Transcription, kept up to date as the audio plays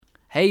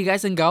Hey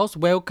guys and girls,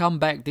 welcome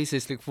back. This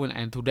is Likfun,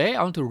 and today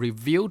I want to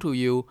reveal to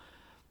you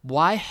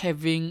why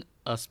having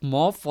a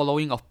small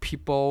following of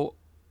people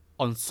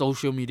on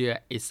social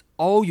media is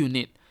all you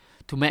need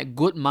to make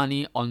good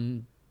money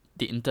on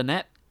the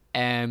internet,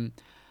 and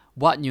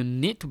what you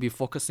need to be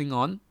focusing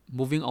on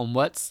moving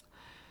onwards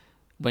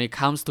when it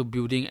comes to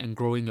building and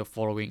growing your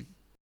following.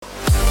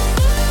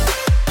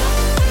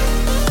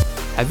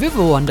 Have you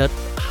ever wondered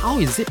how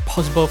is it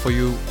possible for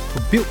you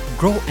to build,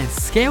 grow and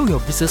scale your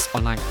business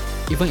online?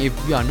 Even if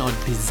you are not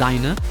a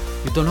designer,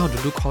 you don't know how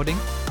to do coding,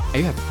 and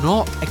you have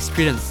no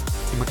experience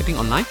in marketing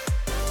online?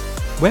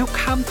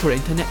 Welcome to the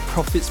Internet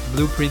Profits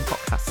Blueprint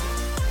podcast.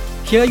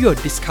 Here you will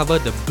discover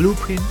the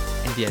blueprint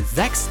and the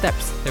exact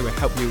steps that will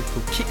help you to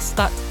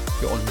kickstart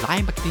your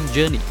online marketing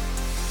journey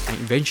and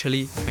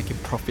eventually making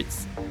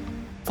profits.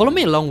 Follow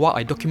me along while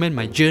I document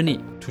my journey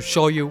to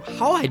show you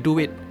how I do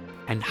it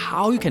and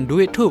how you can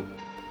do it too.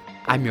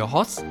 I'm your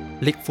host,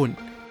 Likfun,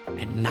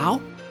 and now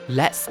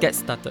let's get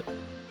started.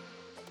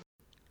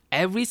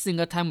 Every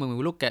single time when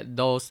we look at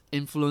those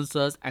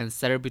influencers and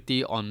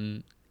celebrity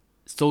on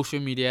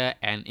social media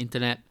and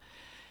internet,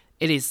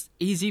 it is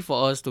easy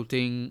for us to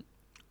think,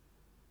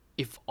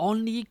 if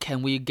only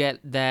can we get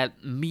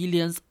that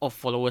millions of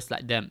followers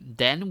like them,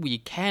 then we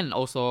can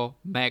also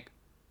make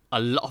a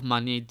lot of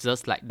money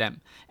just like them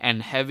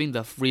and having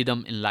the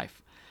freedom in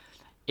life.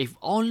 If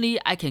only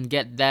I can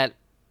get that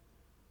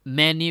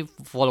many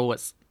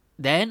followers,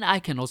 then I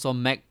can also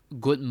make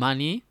good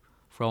money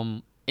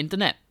from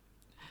internet.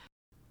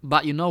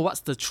 But you know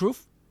what's the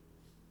truth?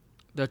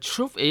 The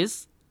truth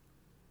is,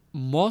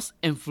 most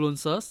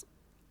influencers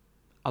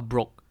are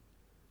broke.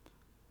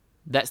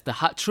 That's the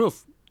hard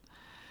truth.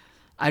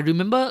 I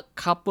remember a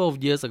couple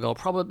of years ago,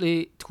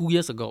 probably 2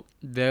 years ago,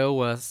 there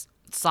was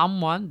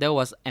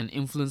an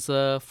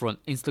influencer from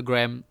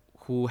Instagram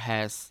who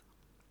has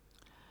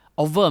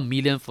over 1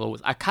 million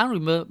followers. I can't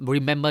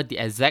remember the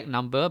exact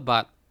number,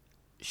 but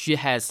she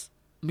has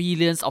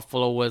millions of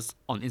followers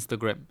on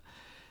Instagram.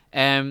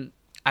 And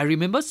I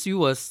remember she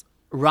was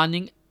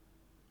running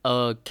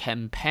a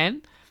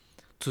campaign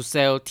to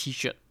sell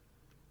t-shirt.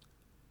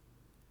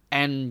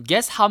 And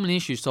guess how many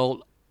she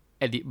sold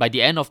by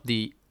the end of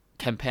the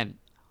campaign?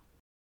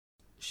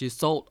 She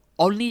sold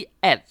only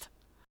 8.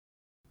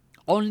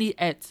 Only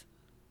 8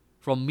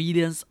 from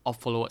millions of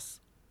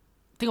followers.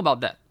 Think about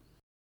that.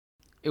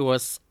 It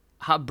was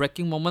a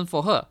heartbreaking moment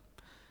for her.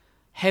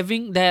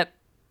 Having that,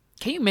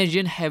 can you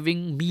imagine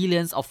having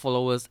millions of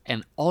followers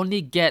and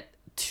only get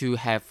to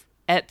have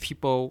 8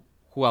 people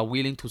who are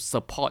willing to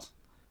support,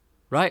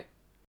 right?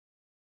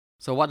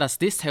 So what does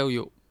this tell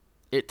you?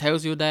 It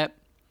tells you that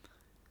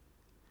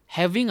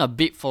having a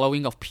big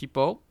following of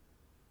people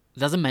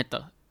doesn't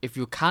matter if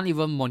you can't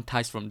even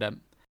monetize from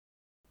them.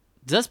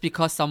 Just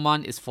because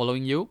someone is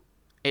following you,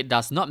 it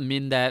does not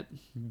mean that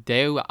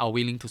they are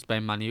willing to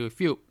spend money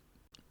with you.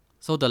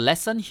 So the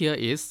lesson here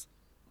is,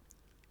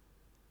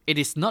 it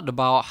is not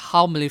about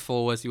how many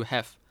followers you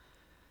have,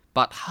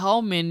 but how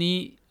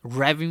many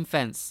raving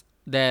fans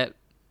that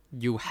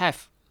you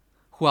have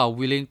who are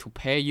willing to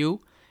pay you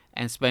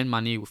and spend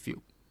money with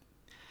you.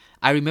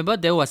 I remember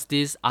there was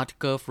this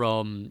article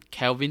from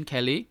Calvin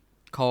Kelly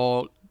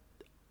called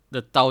The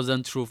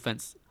 1,000 True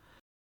Fans.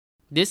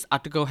 This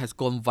article has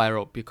gone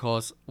viral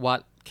because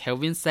what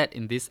Calvin said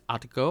in this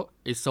article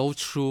is so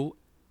true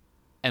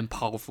and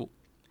powerful.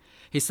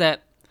 He said,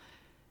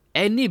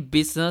 any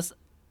business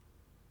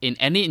in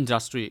any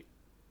industry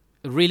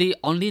really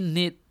only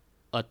need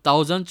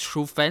 1,000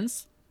 true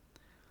fans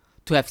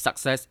to have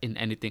success in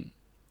anything.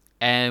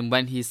 And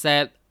when he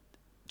said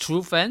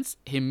true fans,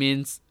 he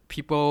means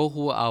people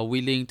who are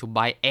willing to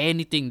buy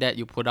anything that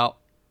you put out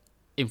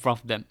in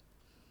front of them.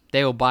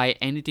 They will buy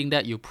anything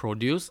that you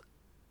produce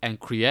and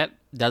create,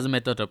 doesn't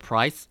matter the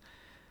price,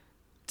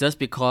 just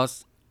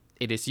because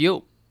it is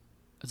you,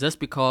 just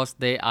because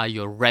they are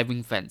your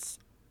raving fans.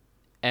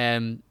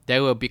 And they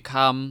will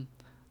become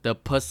the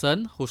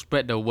person who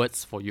spread the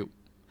words for you.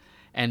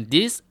 And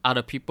these are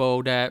the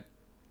people that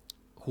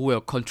who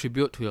will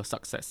contribute to your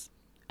success.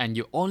 And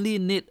you only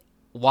need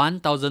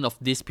 1,000 of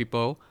these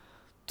people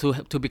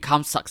to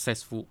become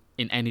successful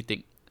in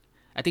anything.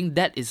 I think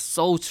that is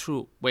so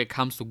true when it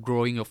comes to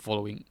growing your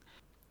following.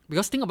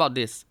 Because think about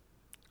this.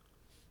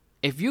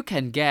 If you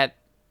can get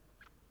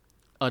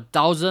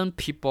 1,000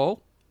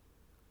 people,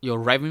 your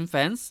raving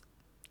fans,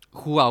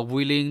 who are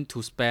willing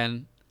to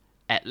spend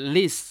at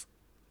least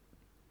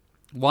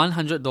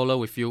 $100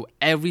 with you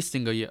every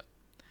single year,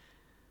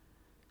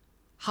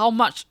 how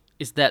much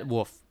is that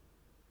worth?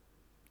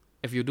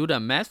 If you do the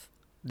math,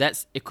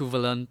 that's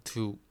equivalent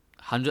to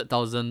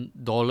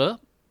 $100,000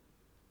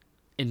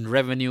 in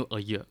revenue a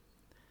year.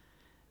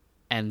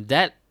 And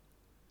that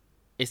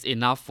is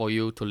enough for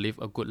you to live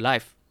a good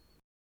life.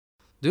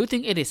 Do you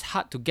think it is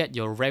hard to get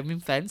your raving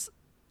fans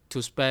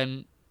to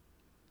spend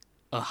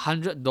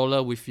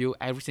 $100 with you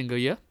every single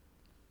year?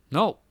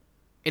 No,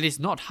 it is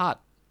not hard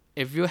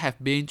if you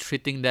have been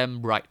treating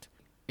them right.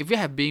 If you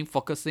have been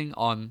focusing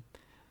on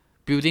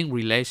building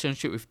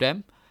relationship with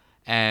them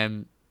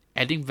and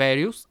adding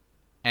values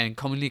and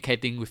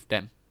communicating with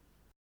them.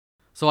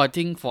 So I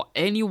think for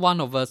any one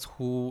of us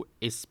who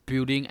is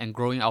building and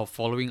growing our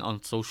following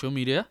on social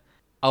media,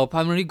 our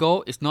primary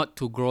goal is not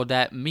to grow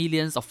that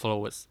millions of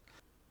followers.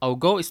 Our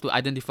goal is to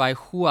identify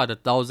who are the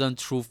 1,000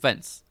 true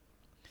fans.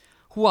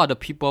 Who are the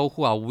people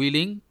who are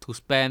willing to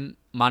spend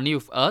money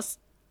with us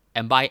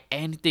and buy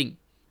anything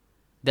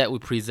that we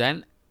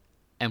present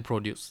and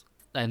produce.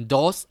 And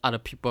those are the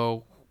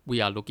people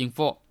we are looking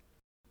for.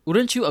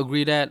 Wouldn't you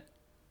agree that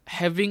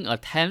having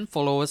 10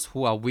 followers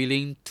who are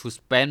willing to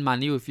spend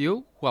money with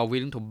you, who are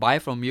willing to buy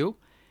from you,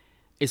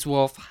 is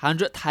worth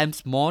 100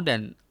 times more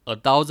than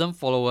 1,000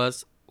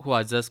 followers who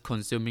are just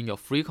consuming your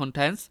free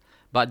contents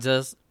but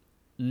just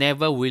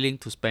never willing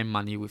to spend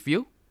money with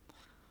you?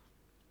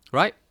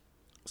 Right?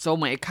 So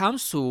when it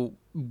comes to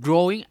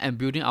growing and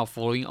building our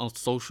following on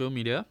social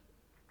media,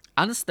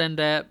 understand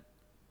that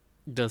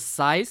the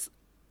size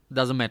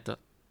doesn't matter.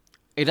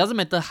 It doesn't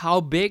matter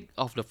how big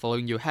of the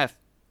following you have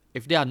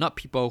if they are not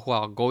people who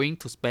are going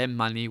to spend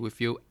money with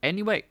you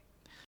anyway.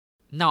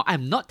 Now,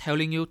 I'm not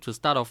telling you to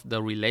start off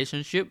the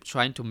relationship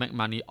trying to make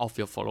money off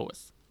your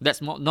followers.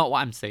 That's not what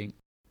I'm saying.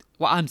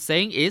 What I'm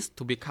saying is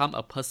to become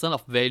a person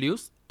of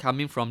values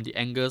coming from the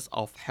angles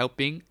of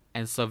helping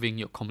and serving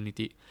your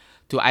community,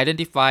 to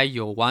identify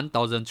your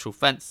 1,000 true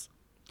fans.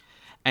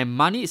 And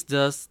money is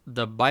just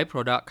the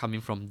byproduct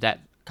coming from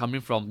that,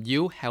 coming from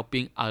you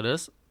helping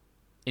others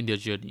in their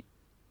journey.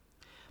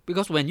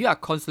 Because when you are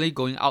constantly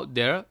going out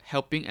there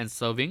helping and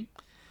serving,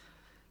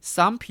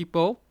 some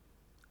people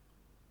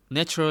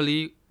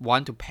naturally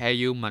want to pay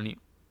you money.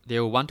 They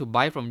will want to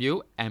buy from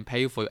you and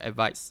pay you for your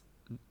advice.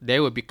 They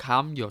will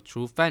become your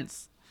true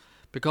fans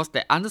because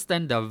they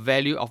understand the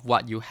value of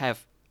what you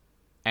have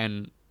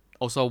and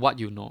also what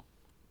you know.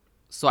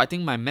 So I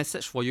think my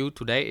message for you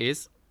today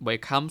is, when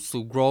it comes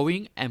to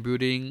growing and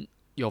building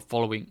your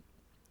following,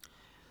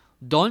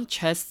 don't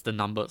chase the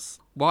numbers.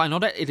 Well, I know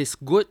that it is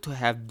good to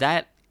have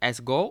that as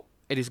goal.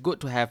 It is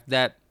good to have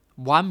that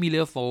 1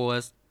 million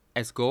followers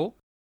as goal.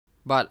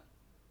 But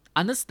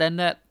understand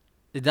that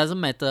it doesn't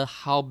matter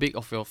how big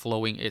of your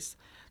following is.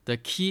 The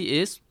key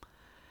is,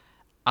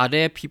 are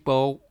there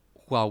people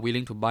who are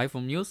willing to buy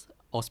from you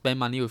or spend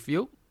money with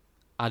you?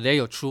 Are they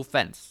your true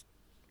fans?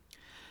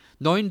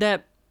 Knowing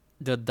that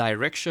the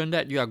direction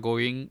that you are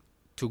going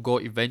to go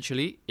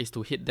eventually is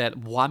to hit that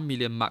 1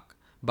 million mark,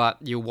 but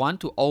you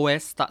want to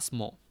always start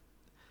small.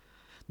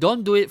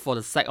 Don't do it for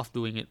the sake of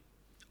doing it.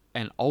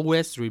 And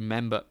always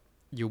remember,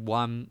 you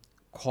want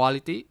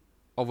quality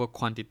over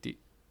quantity.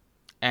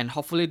 And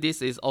hopefully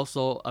this is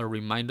also a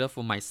reminder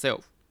for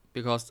myself,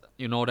 because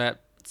you know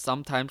that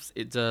sometimes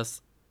it's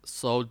just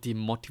so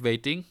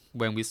demotivating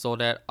when we saw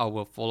that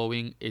our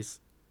following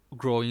is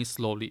growing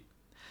slowly.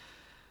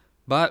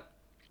 But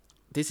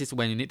this is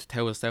when you need to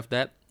tell yourself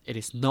that it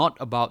is not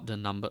about the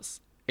numbers.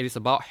 It is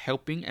about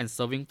helping and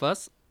serving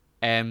first,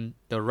 and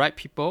the right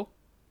people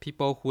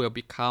who will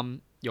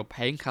become your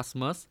paying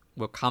customers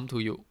will come to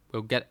you,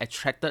 will get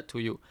attracted to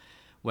you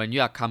when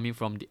you are coming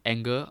from the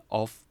angle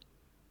of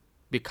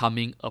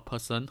becoming a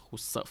person who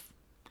serves.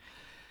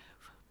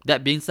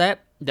 That being said,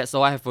 that's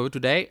all I have for you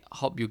today.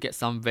 Hope you get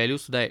some value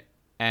today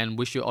and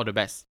wish you all the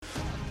best.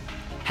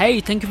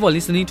 Hey, thank you for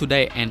listening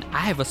today, and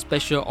I have a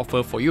special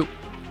offer for you.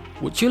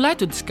 Would you like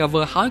to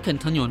discover how you can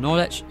turn your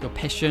knowledge, your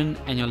passion,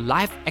 and your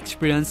life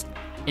experience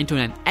into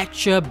an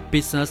actual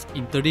business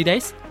in 30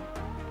 days?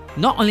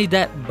 Not only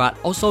that, but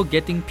also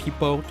getting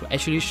people to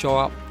actually show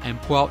up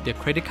and pull out their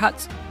credit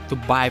cards to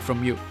buy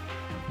from you.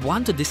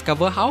 Want to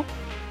discover how?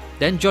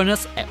 Then join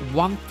us at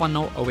One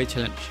Funnel Away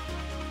Challenge.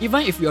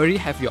 Even if you already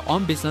have your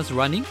own business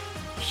running,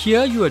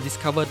 here you will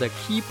discover the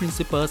key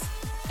principles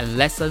and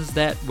lessons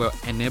that will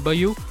enable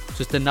you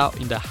to stand out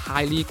in the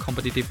highly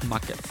competitive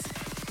markets.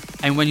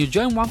 And when you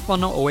join One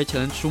Funnel Away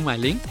Challenge through my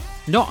link,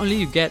 not only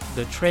you get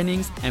the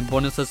trainings and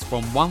bonuses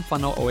from One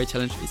Funnel Away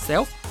Challenge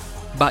itself,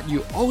 but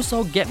you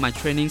also get my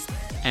trainings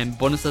and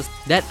bonuses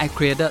that I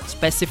created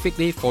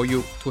specifically for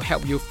you to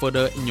help you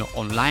further in your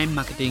online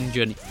marketing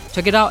journey.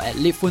 Check it out at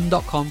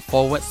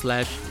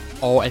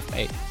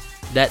leapfun.com/OFA.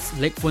 That's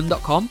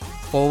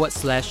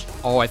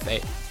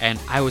leapfun.com/OFA, and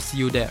I will see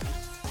you there.